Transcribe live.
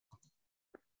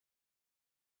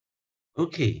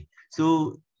Okay,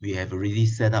 so we have already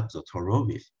set up Zotero.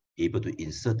 We've able to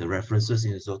insert the references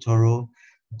in Zotero.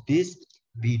 This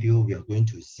video, we are going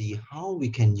to see how we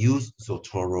can use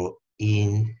Zotero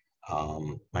in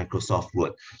Microsoft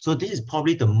Word. So this is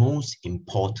probably the most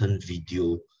important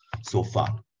video so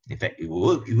far. In fact, it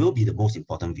will be the most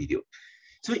important video.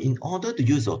 So in order to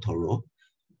use Zotero,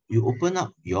 you open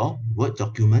up your Word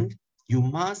document. You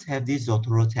must have this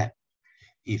Zotero tab.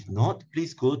 If not,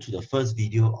 please go to the first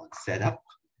video on setup,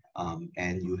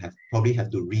 and you probably have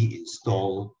to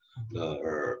reinstall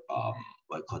the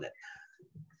what you call that,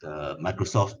 the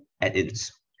Microsoft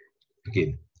add-ins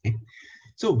again. Okay.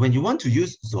 So when you want to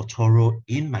use Zotero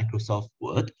in Microsoft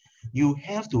Word, you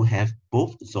have to have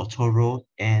both Zotero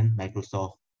and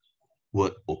Microsoft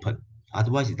Word open.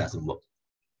 Otherwise, it doesn't work.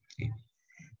 Okay.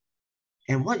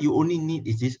 And what you only need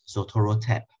is this Zotero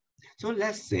tab. So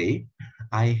let's say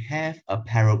I have a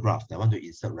paragraph that I want to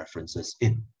insert references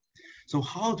in. So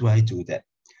how do I do that?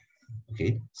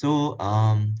 Okay, so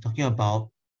talking about,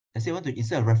 let's say I want to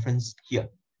insert a reference here.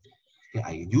 Okay,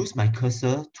 I use my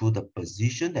cursor to the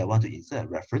position that I want to insert a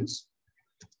reference,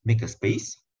 make a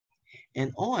space,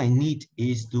 and all I need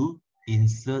is to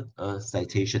insert a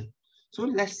citation. So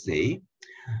let's say,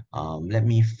 let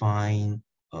me find,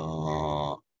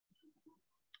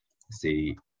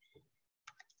 say,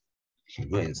 I can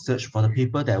go and search for the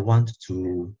paper that I want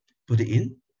to put it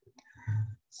in.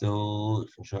 So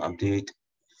functional update,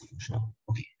 functional.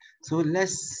 Okay, so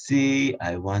let's say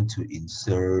I want to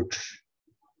insert,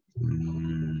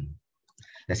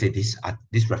 let's say this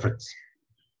reference.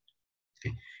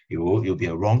 Okay, it will be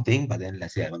a wrong thing, but then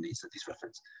let's say I want to insert this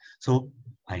reference. So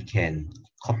I can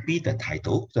copy the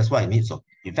title. That's why I need, so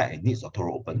in fact, I need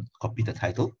Zotero open, copy the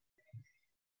title.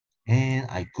 And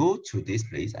I go to this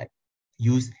place, I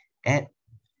use add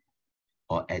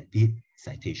or edit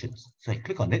citations. So I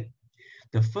click on it.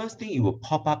 The first thing it will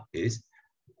pop up is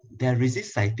there is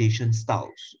this citation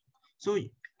styles. So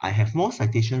I have more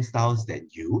citation styles than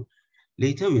you.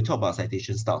 Later we'll talk about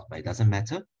citation styles, but it doesn't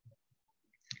matter.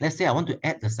 Let's say I want to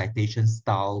add the citation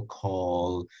style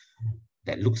called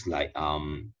that looks like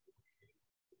BMC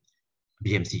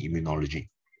immunology.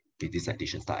 With this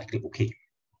citation style, I click OK.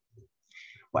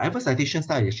 Whatever citation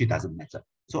style, it actually doesn't matter.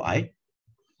 So I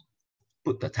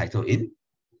put the title in.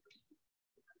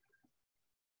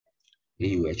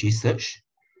 Here you actually search,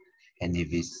 and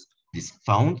if it's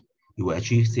found, you will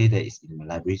actually say that it's in my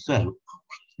library. So I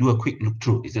do a quick look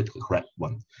through. Is it the correct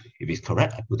one? If it's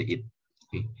correct, I put it in.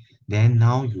 Okay. Then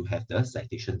now you have the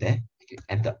citation there. Okay,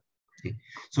 enter. Okay.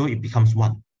 So it becomes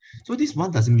 1. So this 1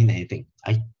 doesn't mean anything.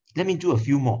 Let me do a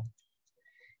few more.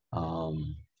 I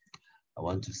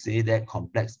want to say that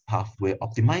complex pathway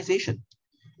optimization.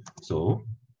 So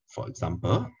for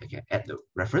example, I can add the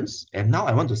reference, and now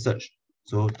I want to search.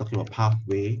 So talking about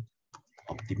pathway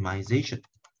optimization.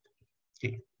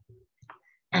 Okay.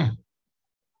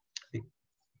 Okay,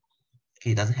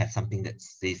 it doesn't have something that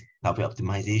says pathway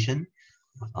optimization.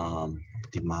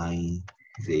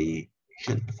 Optimization,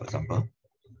 for example.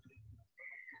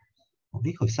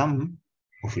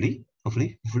 Hopefully,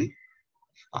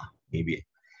 maybe.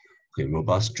 Okay,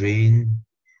 robust strain.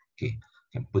 Okay,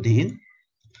 can put it in.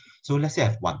 So let's say I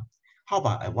have 1. How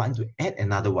about I want to add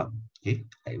another one? Okay,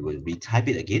 I will retype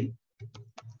it again.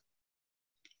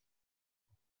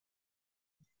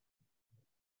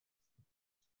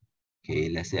 Okay,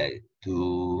 let's say I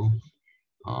do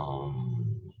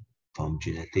from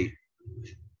genetic,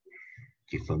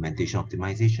 okay, fermentation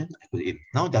optimization. I put it in.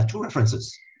 Now there are 2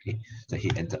 references. Okay, so I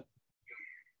hit enter.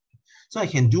 So I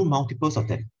can do multiples of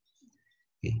them.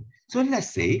 Okay, so let's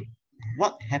say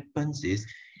what happens is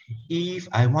if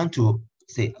I want to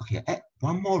say, okay, add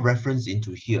one more reference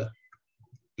into here,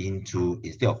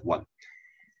 instead of 1,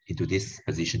 into this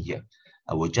position here,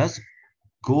 I will just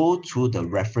go to the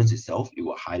reference itself. It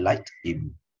will highlight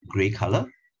in gray color,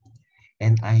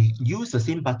 and I use the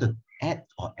same button, add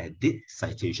or edit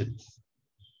citations.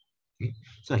 Okay,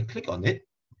 so I click on it.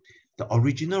 The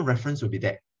original reference will be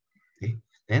there. Okay,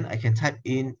 then I can type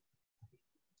in,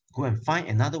 go and find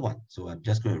another one. So I'm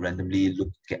just going to randomly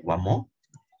get one more.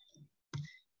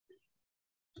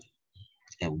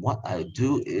 And what I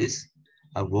do is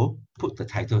I will put the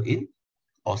title in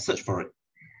or search for it.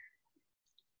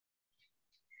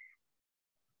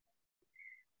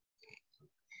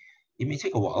 It may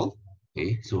take a while.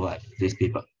 Okay, so like this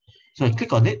paper. So I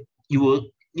click on it, you'll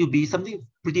be something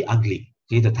pretty ugly.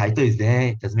 Okay, the title is there,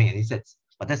 it doesn't make any sense,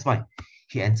 but that's fine.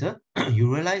 Hit enter.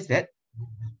 You realize that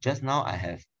just now I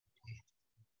have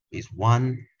is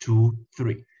 1, 2,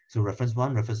 3. So reference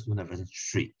 1, reference 2, reference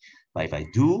 3. But if I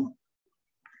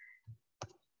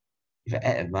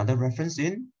add another reference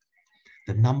in,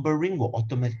 the numbering will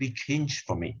automatically change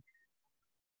for me.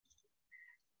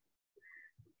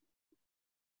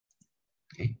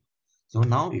 Okay, so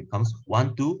now it becomes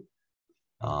 1, 2,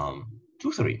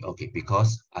 2, 3. Okay,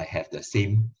 because I have the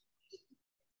same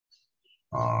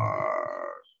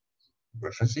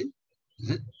reference in,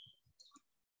 is it?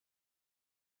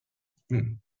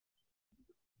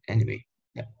 Anyway,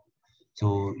 yeah.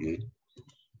 So you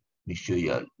make sure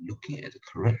you are looking at the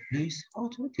correct place. How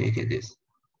do I get this?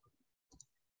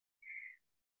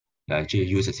 I actually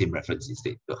use the same reference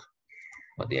instead. Ugh,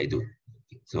 what did I do?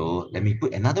 So let me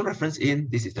put another reference in.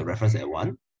 This is the reference I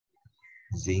want.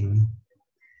 Zing.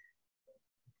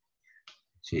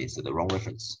 So it's the wrong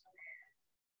reference.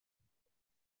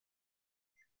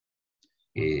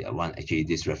 Okay, I want actually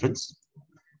this reference.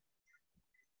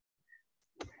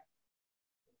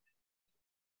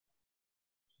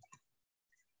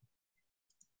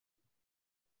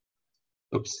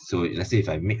 Oops. So let's say if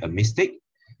I make a mistake,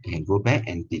 I can go back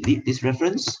and delete this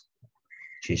reference,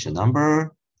 change the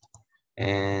number,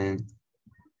 and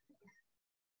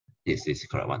this is the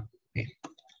correct one. Okay.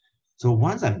 So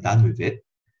once I'm done with it,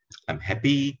 I'm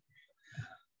happy.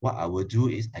 What I will do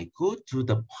is I go to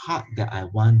the part that I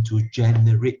want to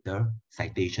generate the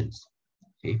citations.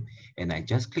 Okay, and I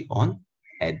just click on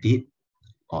edit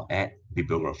or add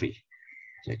bibliography.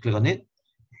 So I click on it,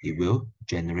 it will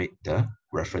generate the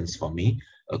reference for me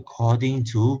according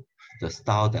to the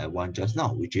style that I want just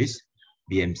now, which is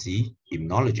BMC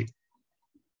Immunology.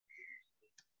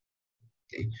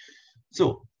 Okay,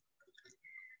 so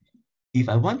if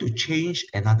I want to change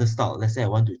another style, let's say I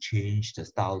want to change the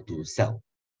style to cell.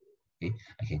 Okay,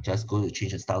 I can just go to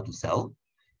change the style to cell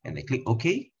and I click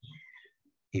OK.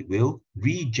 It will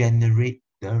regenerate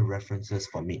the references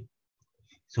for me.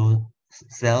 So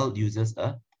cell uses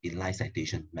a inline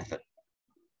citation method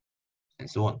and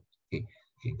so on. Okay,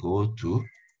 you can go to,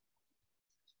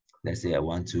 let's say I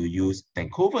want to use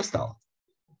Vancouver style.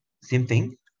 Same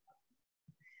thing,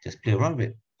 just play around with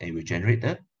it and it will generate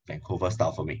the Vancouver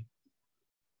style for me.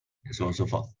 And so on and so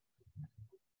forth.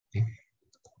 Okay.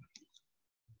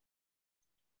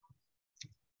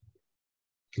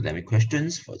 Academic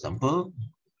questions, for example,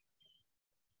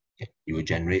 it will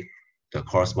generate the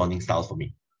corresponding styles for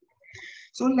me.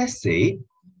 So let's say,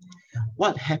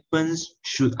 what happens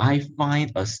should I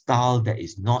find a style that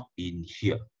is not in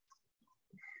here?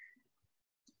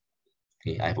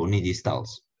 Okay, I have only these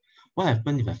styles. What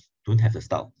happens if I don't have the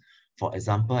style? For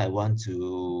example, I want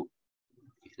to,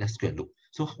 let's go and look.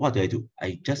 So what do?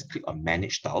 I just click on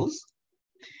Manage Styles,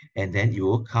 and then you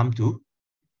will come to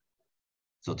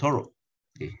Zotero.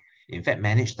 Okay. In fact,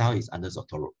 Manage Style is under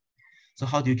Zotero. So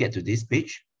how do you get to this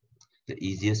page? The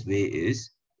easiest way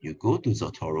is you go to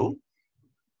Zotero,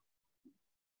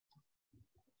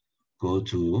 go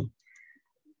to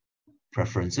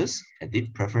Preferences,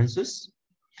 edit Preferences,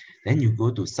 then you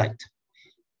go to Site.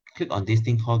 Click on this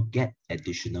thing called Get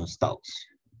Additional Styles.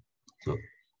 So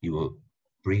you will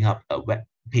bring up a web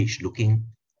page looking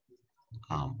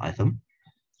item.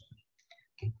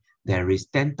 Okay. There is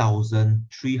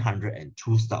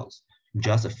 10,302 styles.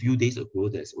 Just a few days ago,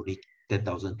 there's only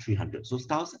 10,300. So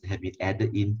styles have been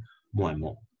added in more and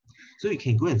more. So you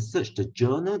can go and search the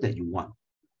journal that you want.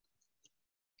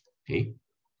 Okay.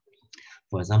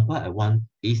 For example, I want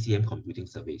ACM computing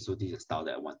survey. So this is a style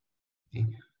that I want. Okay.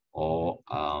 Or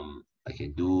I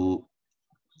can do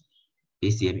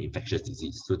ACM infectious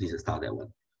disease. So this is a style that I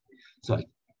want. So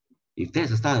if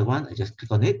there's a style I want, I just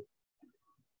click on it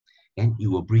and it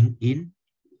will bring in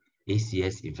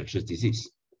ACS infectious disease.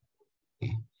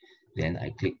 Okay. Then I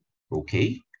click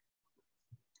OK.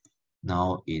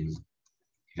 Now if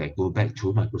I go back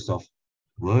to Microsoft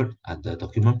Word under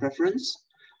document preference,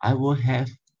 I will have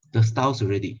the styles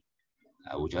already.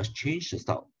 I will just change the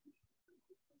style.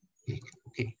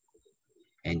 Okay.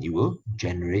 And it will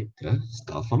generate the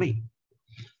style for me.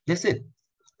 That's it.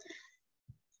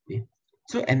 Okay.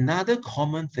 So another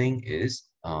common thing is,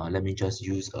 let me just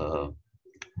use a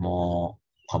more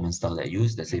common style that I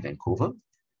use, let's say Vancouver.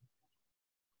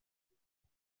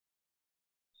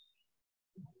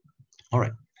 All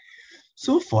right.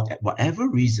 So for whatever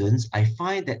reasons, I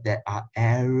find that there are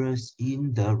errors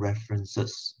in the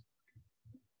references.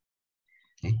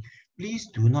 Okay. Please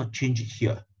do not change it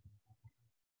here.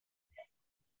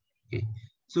 Okay.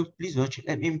 So please watch.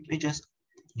 Let me just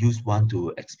use one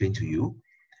to explain to you.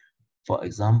 For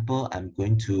example, I'm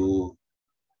going to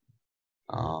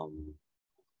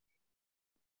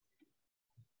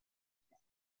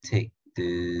take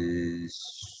this.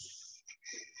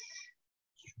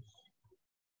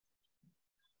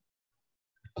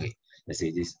 Okay, let's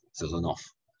say this is also off.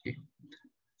 Okay.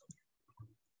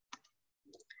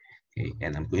 Okay,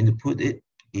 and I'm going to put it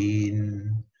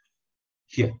in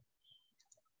here.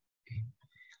 Okay.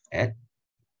 Add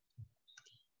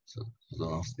so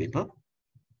last paper.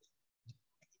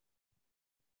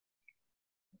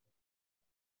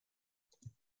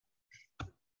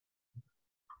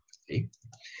 Okay.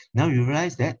 Now you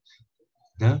realize that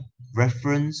the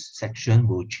reference section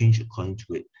will change according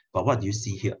to it. But what do you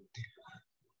see here?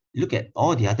 Look at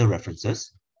all the other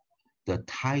references. The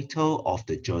title of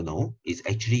the journal is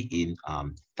actually in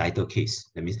title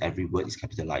case. That means every word is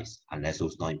capitalized, unless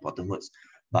those non-important words.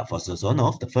 But for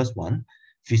Sazonov, the first one,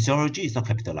 physiology is not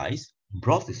capitalized,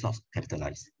 broth is not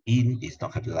capitalized, in is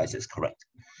not capitalized, it's correct.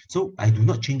 So I do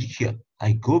not change it here.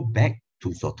 I go back to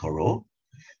Zotero,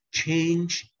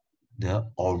 change the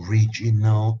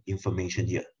original information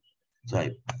here. So I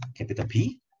capital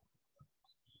P,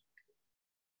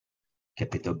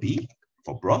 capital B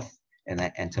for broth, and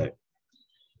I enter.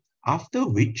 After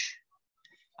which,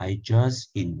 I just,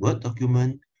 in Word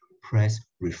document, press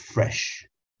refresh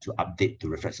to update to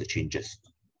reflect the changes.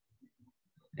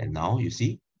 And now you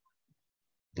see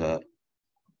the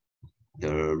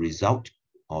result,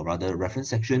 or rather reference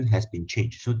section, has been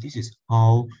changed. So this is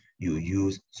how you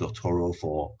use Zotero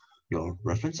for your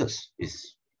references.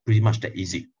 It's pretty much that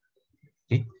easy.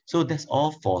 Okay, so that's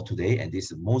all for today, and this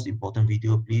is the most important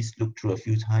video. Please look through a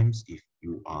few times if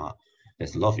you are,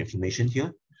 there's a lot of information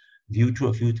here. View through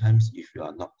a few times if you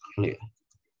are not clear.